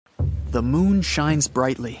The moon shines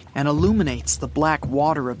brightly and illuminates the black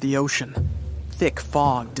water of the ocean. Thick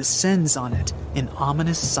fog descends on it in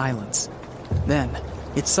ominous silence. Then,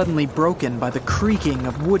 it's suddenly broken by the creaking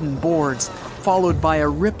of wooden boards, followed by a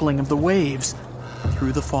rippling of the waves.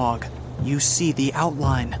 Through the fog, you see the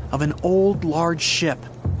outline of an old, large ship.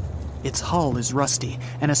 Its hull is rusty,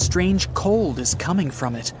 and a strange cold is coming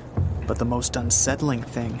from it. But the most unsettling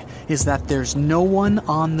thing is that there's no one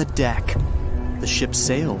on the deck. The ship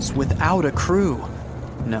sails without a crew.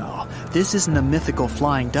 No, this isn't a mythical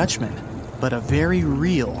Flying Dutchman, but a very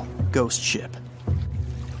real ghost ship.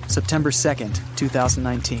 September 2nd,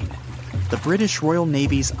 2019. The British Royal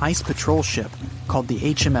Navy's ice patrol ship, called the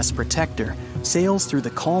HMS Protector, sails through the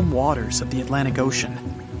calm waters of the Atlantic Ocean.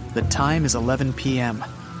 The time is 11 p.m.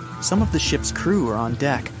 Some of the ship's crew are on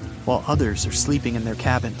deck, while others are sleeping in their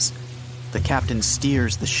cabins. The captain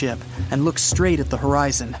steers the ship and looks straight at the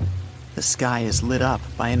horizon. The sky is lit up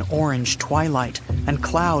by an orange twilight, and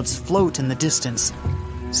clouds float in the distance.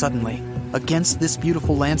 Suddenly, against this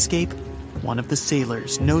beautiful landscape, one of the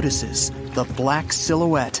sailors notices the black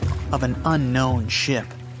silhouette of an unknown ship.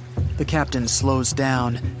 The captain slows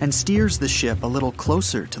down and steers the ship a little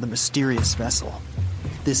closer to the mysterious vessel.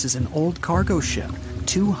 This is an old cargo ship,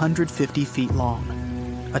 250 feet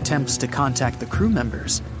long. Attempts to contact the crew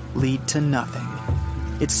members lead to nothing.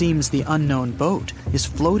 It seems the unknown boat is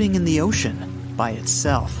floating in the ocean by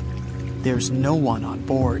itself. There's no one on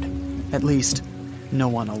board, at least, no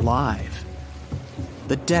one alive.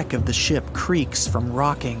 The deck of the ship creaks from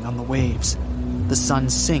rocking on the waves. The sun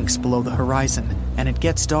sinks below the horizon, and it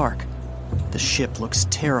gets dark. The ship looks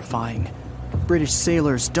terrifying. British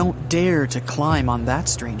sailors don't dare to climb on that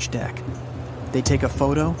strange deck. They take a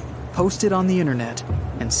photo, post it on the internet,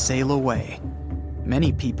 and sail away.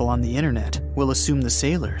 Many people on the internet will assume the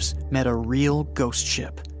sailors met a real ghost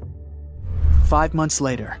ship. 5 months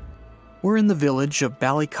later, we're in the village of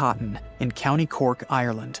Ballycotton in County Cork,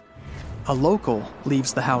 Ireland. A local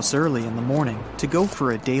leaves the house early in the morning to go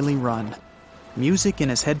for a daily run. Music in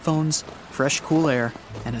his headphones, fresh cool air,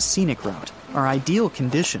 and a scenic route are ideal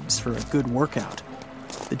conditions for a good workout.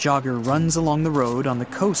 The jogger runs along the road on the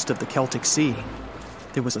coast of the Celtic Sea.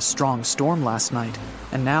 There was a strong storm last night,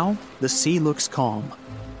 and now the sea looks calm.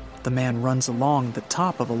 The man runs along the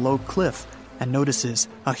top of a low cliff and notices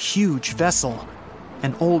a huge vessel.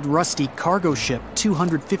 An old rusty cargo ship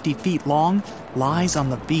 250 feet long lies on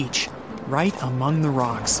the beach, right among the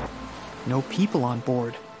rocks. No people on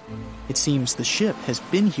board. It seems the ship has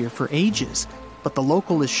been here for ages, but the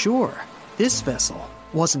local is sure this vessel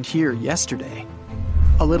wasn't here yesterday.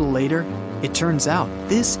 A little later, it turns out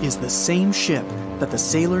this is the same ship that the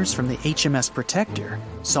sailors from the HMS Protector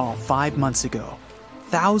saw 5 months ago,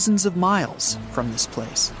 thousands of miles from this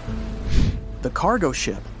place. The cargo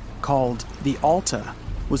ship, called the Alta,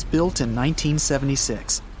 was built in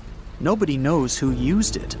 1976. Nobody knows who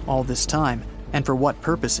used it all this time and for what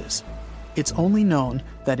purposes. It's only known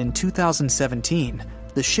that in 2017,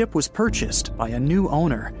 the ship was purchased by a new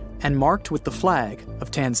owner and marked with the flag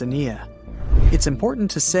of Tanzania. It's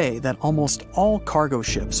important to say that almost all cargo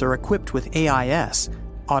ships are equipped with AIS,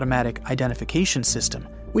 Automatic Identification System,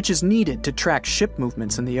 which is needed to track ship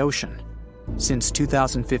movements in the ocean. Since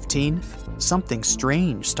 2015, something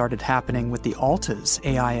strange started happening with the Alta's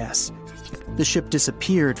AIS. The ship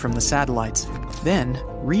disappeared from the satellites, then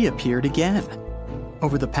reappeared again.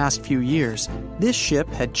 Over the past few years, this ship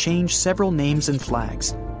had changed several names and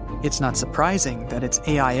flags. It's not surprising that its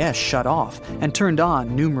AIS shut off and turned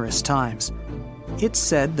on numerous times. It's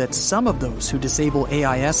said that some of those who disable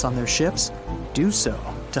AIS on their ships do so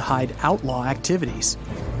to hide outlaw activities.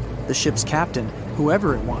 The ship's captain,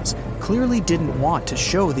 whoever it was, clearly didn't want to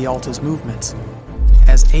show the Alta's movements.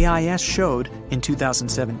 As AIS showed in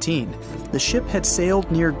 2017, the ship had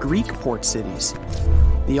sailed near Greek port cities.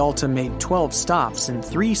 The Alta made 12 stops in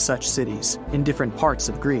 3 such cities in different parts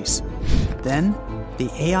of Greece. Then,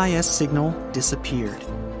 the AIS signal disappeared,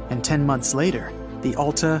 and 10 months later, the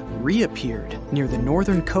Alta reappeared near the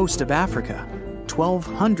northern coast of Africa,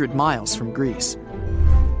 1,200 miles from Greece.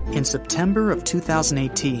 In September of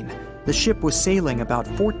 2018, the ship was sailing about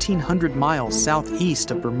 1,400 miles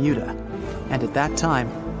southeast of Bermuda, and at that time,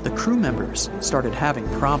 the crew members started having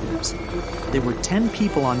problems. There were 10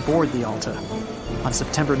 people on board the Alta. On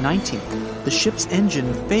September 19th, the ship's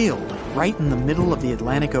engine failed right in the middle of the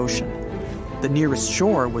Atlantic Ocean. The nearest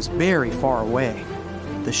shore was very far away.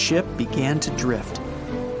 The ship began to drift.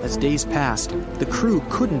 As days passed, the crew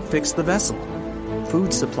couldn't fix the vessel.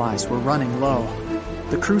 Food supplies were running low.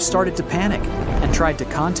 The crew started to panic and tried to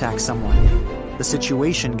contact someone. The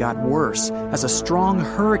situation got worse as a strong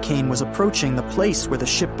hurricane was approaching the place where the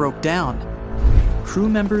ship broke down. crew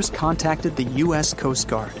members contacted the U.S. Coast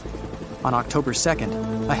Guard. On October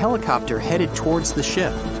 2nd, a helicopter headed towards the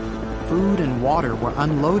ship. Food and water were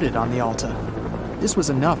unloaded on the Alta. This was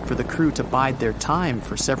enough for the crew to bide their time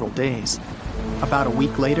for several days. About a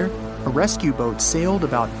week later, a rescue boat sailed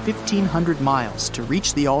about 1,500 miles to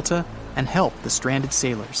reach the Alta and help the stranded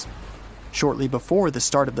sailors. Shortly before the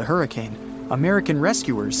start of the hurricane, American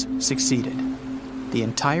rescuers succeeded. The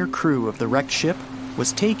entire crew of the wrecked ship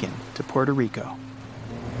was taken to Puerto Rico.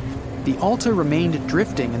 The Alta remained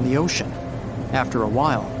drifting in the ocean. After a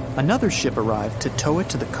while, another ship arrived to tow it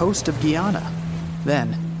to the coast of Guyana.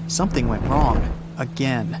 Then, something went wrong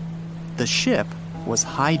again. The ship was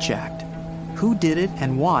hijacked. Who did it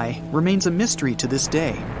and why remains a mystery to this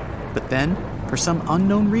day. But then, for some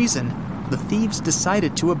unknown reason, the thieves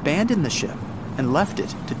decided to abandon the ship and left it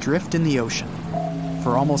to drift in the ocean.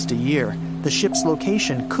 For almost a year, the ship's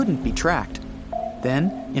location couldn't be tracked.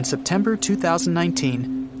 Then, in September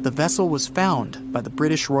 2019, the vessel was found by the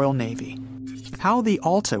British Royal Navy. How the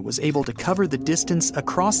Alta was able to cover the distance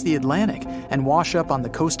across the Atlantic and wash up on the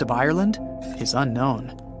coast of Ireland is unknown.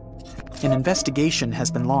 An investigation has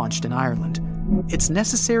been launched in Ireland. It's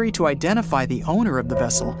necessary to identify the owner of the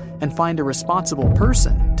vessel and find a responsible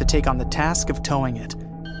person to take on the task of towing it.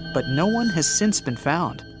 But no one has since been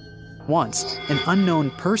found. Once, an unknown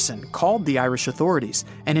person called the Irish authorities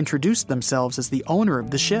and introduced themselves as the owner of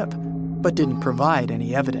the ship, but didn't provide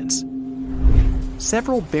any evidence.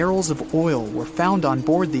 Several barrels of oil were found on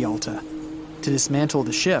board the Alta. To dismantle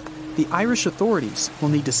the ship, the Irish authorities will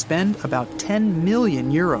need to spend about 10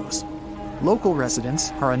 million euros. Local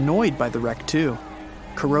residents are annoyed by the wreck too.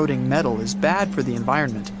 Corroding metal is bad for the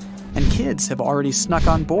environment, and kids have already snuck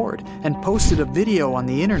on board and posted a video on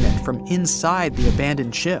the internet from inside the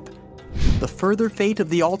abandoned ship. The further fate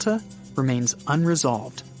of the Alta remains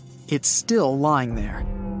unresolved. It's still lying there.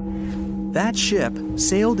 That ship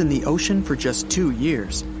sailed in the ocean for just 2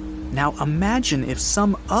 years. Now imagine if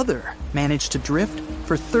some other managed to drift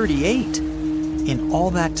for 38. In all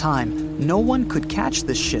that time, no one could catch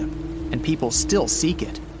this ship, and people still seek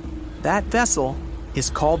it. That vessel is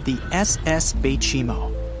called the SS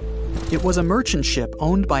Bechimo. It was a merchant ship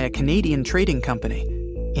owned by a Canadian trading company.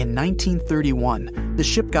 In 1931, the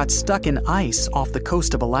ship got stuck in ice off the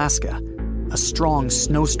coast of Alaska. A strong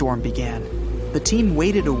snowstorm began. The team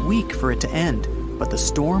waited a week for it to end, but the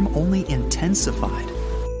storm only intensified.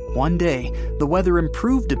 One day, the weather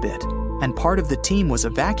improved a bit, and part of the team was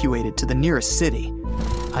evacuated to the nearest city.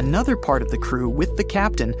 Another part of the crew, with the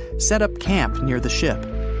captain, set up camp near the ship.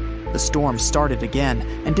 The storm started again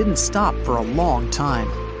and didn't stop for a long time.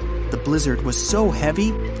 The blizzard was so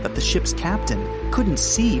heavy that the ship's captain couldn't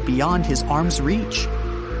see beyond his arm's reach.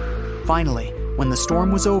 Finally, when the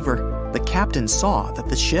storm was over, the captain saw that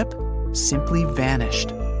the ship simply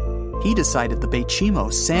vanished. He decided the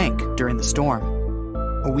Bechimo sank during the storm.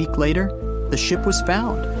 A week later, the ship was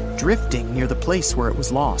found, drifting near the place where it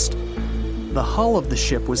was lost. The hull of the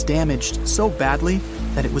ship was damaged so badly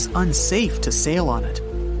that it was unsafe to sail on it.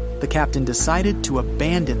 The captain decided to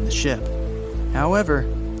abandon the ship. However,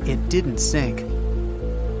 it didn't sink.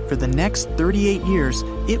 For the next 38 years,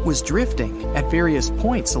 it was drifting at various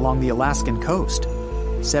points along the Alaskan coast.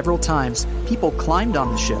 Several times, people climbed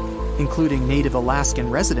on the ship, including native Alaskan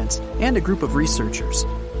residents and a group of researchers.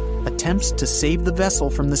 Attempts to save the vessel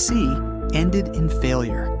from the sea ended in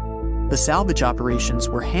failure. The salvage operations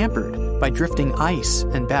were hampered by drifting ice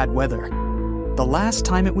and bad weather. The last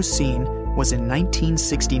time it was seen was in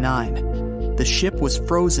 1969. The ship was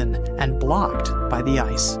frozen and blocked by the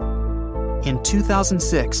ice. In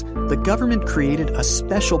 2006, the government created a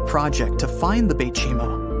special project to find the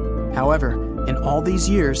Bechimo. However, in all these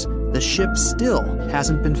years, the ship still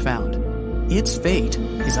hasn't been found. Its fate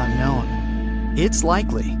is unknown. It's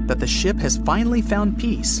likely that the ship has finally found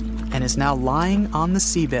peace and is now lying on the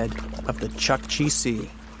seabed of the Chukchi Sea.